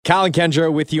Kyle and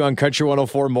Kendra with you on Country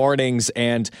 104 Mornings,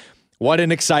 and what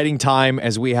an exciting time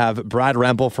as we have Brad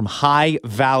Rempel from High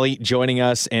Valley joining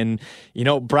us. And, you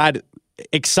know, Brad,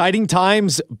 exciting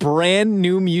times, brand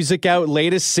new music out,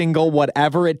 latest single,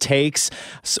 Whatever It Takes.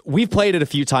 So we've played it a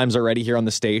few times already here on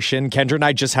the station. Kendra and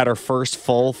I just had our first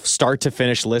full start to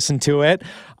finish listen to it.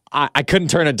 I couldn't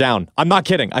turn it down. I'm not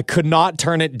kidding. I could not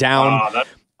turn it down.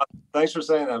 Thanks for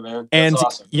saying that, man. And, that's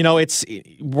awesome. You know, it's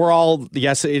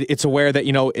aware that,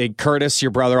 you know, Curtis,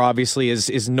 your brother, obviously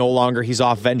is no longer, he's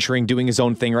off venturing, doing his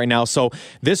own thing right now. So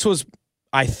this was,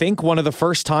 I think, one of the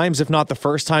first times, if not the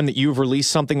first time, that you've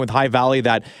released something with High Valley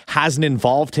that hasn't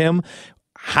involved him.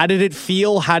 How did it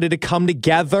feel? How did it come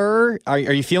together? Are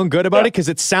you feeling good about it? Because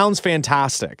it sounds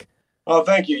fantastic. Oh,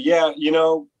 thank you. Yeah, you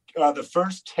know, the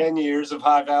first 10 years of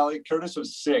High Valley, Curtis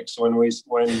was 6 when me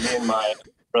and my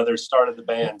brother started the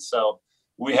band. So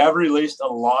we have released a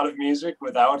lot of music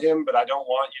without him, but I don't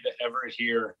want you to ever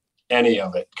hear any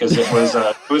of it because it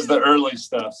was the early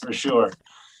stuff for sure.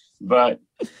 But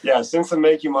yeah, since the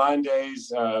Make You Mine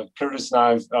days, Curtis and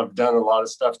I have done a lot of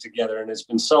stuff together, and it's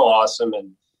been so awesome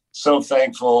and so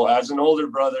thankful as an older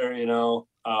brother, you know,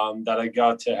 that I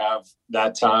got to have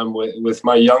that time with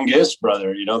my youngest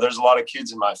brother. You know, there's a lot of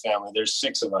kids in my family. There's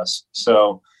 6 of us.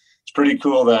 So it's pretty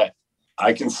cool that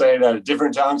I can say that at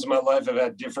different times in my life, I've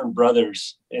had different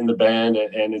brothers in the band,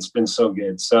 and it's been so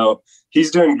good. So he's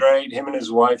doing great. Him and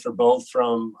his wife are both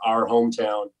from our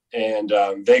hometown, and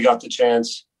they got the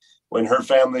chance when her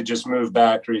family just moved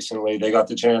back recently. They got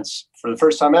the chance for the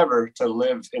first time ever to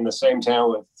live in the same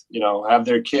town with, you know, have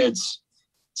their kids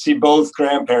see both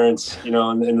grandparents, you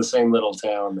know, in the same little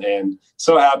town, and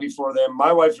so happy for them.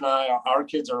 My wife and I, our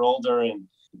kids are older, and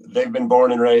they've been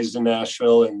born and raised in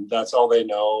Nashville, and that's all they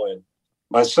know. And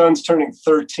my son's turning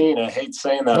 13. I hate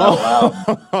saying that out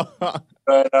loud.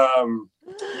 But,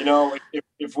 you know,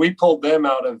 if we pulled them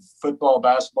out of football,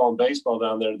 basketball, and baseball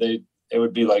down there, it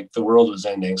would be like the world was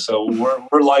ending. So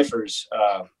we're lifers.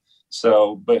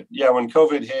 But yeah, when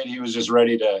COVID hit, he was just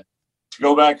ready to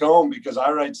go back home because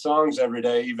I write songs every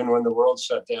day, even when the world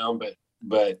shut down.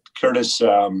 But Curtis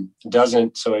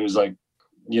doesn't. So he was like,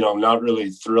 you know, not really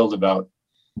thrilled about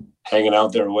hanging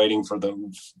out there waiting for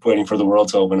the world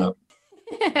to open up.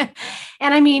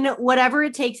 And I mean, Whatever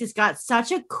It Takes has got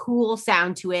such a cool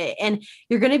sound to it. And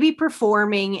you're going to be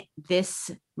performing this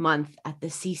month at the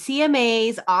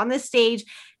CCMAs on the stage.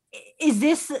 Is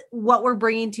this what we're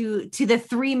bringing to the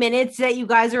 3 minutes that you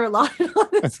guys are allotted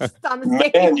on the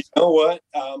stage? Man, you know what?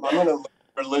 I'm going to let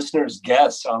our listeners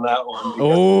guess on that one.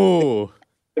 Oh, it's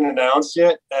been announced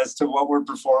yet as to what we're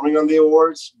performing on the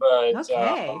awards. But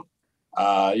okay.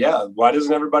 Yeah, why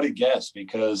doesn't everybody guess?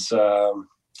 Because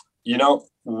you know,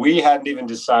 we hadn't even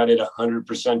decided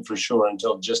 100% for sure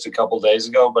until just a couple days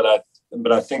ago, but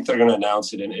I think they're going to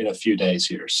announce it in a few days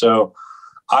here. So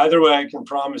either way, I can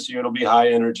promise you it'll be high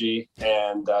energy,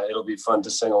 and it'll be fun to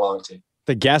sing along to.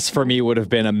 The guess for me would have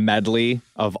been a medley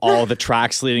of all the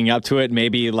tracks leading up to it,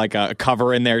 maybe like a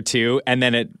cover in there too, and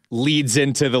then it leads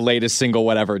into the latest single,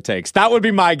 Whatever It Takes. That would be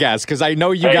my guess, because I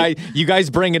know you guys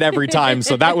bring it every time,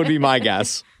 so that would be my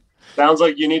guess. Sounds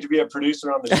like you need to be a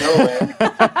producer on the show,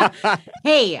 man.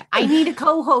 Hey, I need a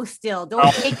co-host still.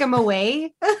 Don't take him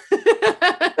away.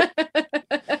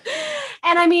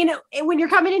 And I mean, when you're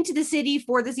coming into the city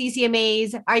for the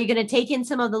CCMAs, are you going to take in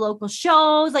some of the local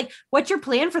shows? Like, what's your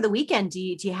plan for the weekend? Do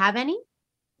you have any?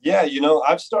 Yeah, you know,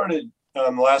 I've started the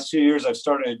last few years. I've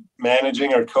started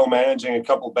managing or co-managing a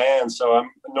couple bands. So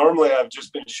I've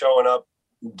just been showing up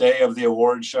day of the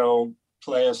award show,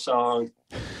 play a song,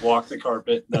 walk the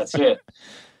carpet. That's it.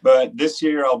 But this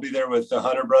year I'll be there with the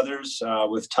Hunter Brothers,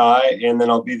 with Ty, and then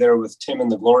I'll be there with Tim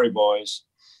and the Glory Boys.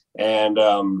 And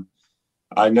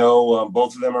I know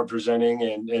both of them are presenting,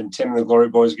 and Tim and the Glory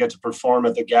Boys get to perform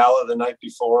at the gala the night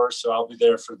before. So I'll be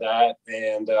there for that.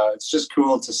 And it's just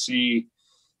cool to see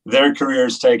their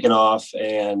careers taking off.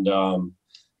 And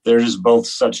they're just both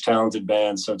such talented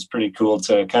bands. So it's pretty cool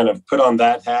to kind of put on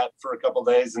that hat for a couple of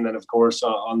days. And then, of course,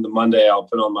 on the Monday, I'll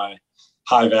put on my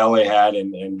High Valley hat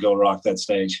and go rock that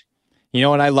stage. You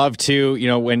know what I love too, you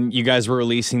know, when you guys were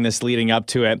releasing this leading up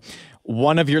to it,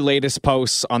 one of your latest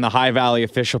posts on the High Valley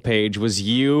official page was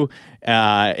you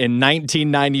in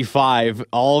 1995,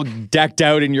 all decked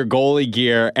out in your goalie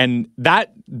gear. And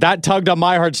that tugged on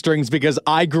my heartstrings because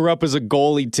I grew up as a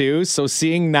goalie too. So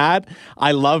seeing that,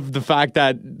 I love the fact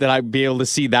that I'd be able to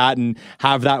see that and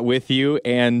have that with you.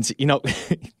 And, you know,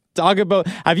 talk about,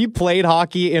 have you played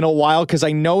hockey in a while? Because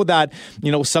I know that,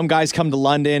 some guys come to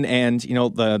London and,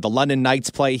 the London Knights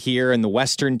play here and the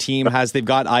Western team they've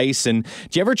got ice. And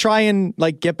do you ever try and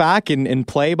get back and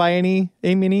play by any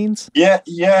means? Yeah.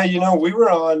 We were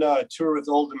on a tour with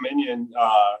Old Dominion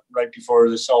right before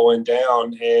this all went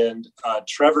down. And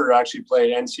Trevor actually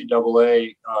played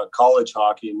NCAA college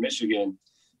hockey in Michigan.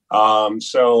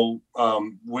 So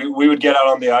we would get out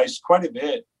on the ice quite a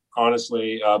bit,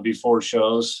 honestly, before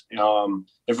shows.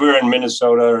 If we were in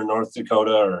Minnesota or North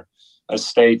Dakota or a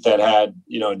state that had,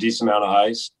 a decent amount of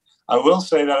ice. I will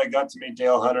say that I got to meet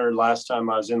Dale Hunter last time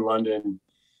I was in London,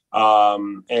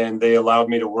 and they allowed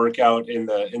me to work out in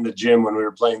the gym when we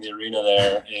were playing the arena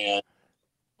there. And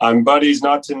I'm buddies,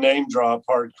 not to name drop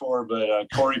hardcore, but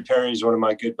Corey Perry's one of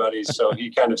my good buddies. So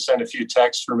he kind of sent a few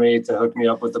texts for me to hook me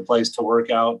up with a place to work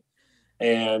out.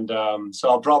 And so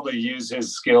I'll probably use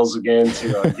his skills again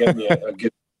to get me a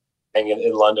good hang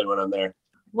in London when I'm there.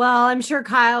 Well, I'm sure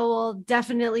Kyle will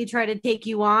definitely try to take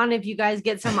you on if you guys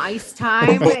get some ice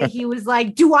time. He was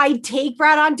like, do I take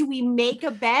Brad on? Do we make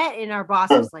a bet? And our boss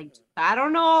was like, I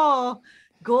don't know.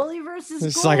 Goalie versus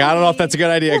It's goalie. like, I don't know if that's a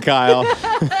good idea, Kyle.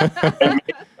 And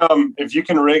if you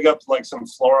can rig up some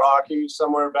floor hockey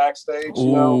somewhere backstage,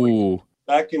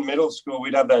 back in middle school,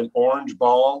 we'd have that orange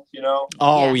ball,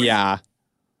 Oh, yeah.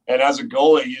 And as a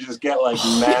goalie, you just get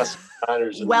massive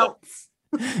liners. Welts.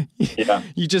 Yeah.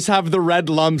 You just have the red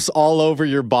lumps all over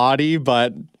your body,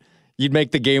 but you'd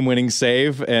make the game-winning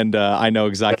save, and I know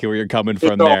exactly where you're coming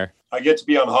from there. I get to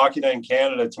be on Hockey Night in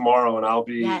Canada tomorrow,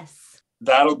 and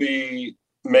that'll be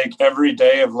make every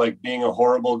day of being a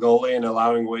horrible goalie and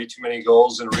allowing way too many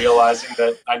goals and realizing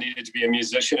that I needed to be a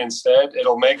musician instead.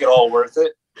 It'll make it all worth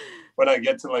it when I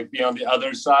get to be on the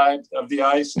other side of the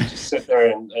ice and just sit there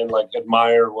and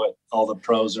admire what all the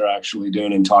pros are actually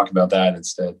doing and talk about that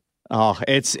instead. Oh,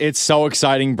 it's so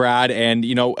exciting, Brad. And,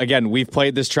 again, we've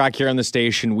played this track here on the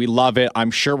station. We love it.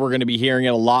 I'm sure we're going to be hearing it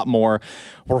a lot more.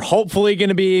 We're hopefully going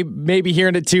to be maybe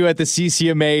hearing it too at the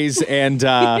CCMAs. And,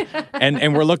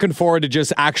 and we're looking forward to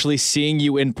just actually seeing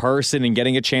you in person and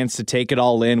getting a chance to take it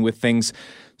all in with things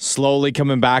slowly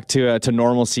coming back to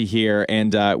normalcy here.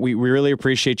 And we really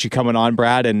appreciate you coming on,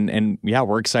 Brad. And yeah,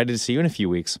 we're excited to see you in a few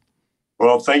weeks.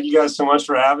 Well, thank you guys so much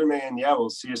for having me. And yeah, we'll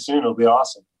see you soon. It'll be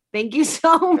awesome. Thank you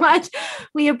so much.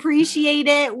 We appreciate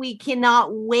it. We cannot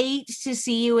wait to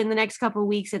see you in the next couple of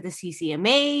weeks at the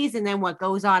CCMAs and then what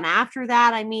goes on after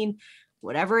that. I mean,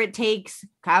 whatever it takes.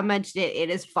 Kyle mentioned it. It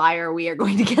is fire. We are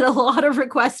going to get a lot of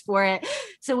requests for it.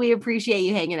 So we appreciate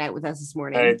you hanging out with us this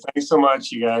morning. Hey, thanks so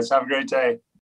much, you guys. Have a great day.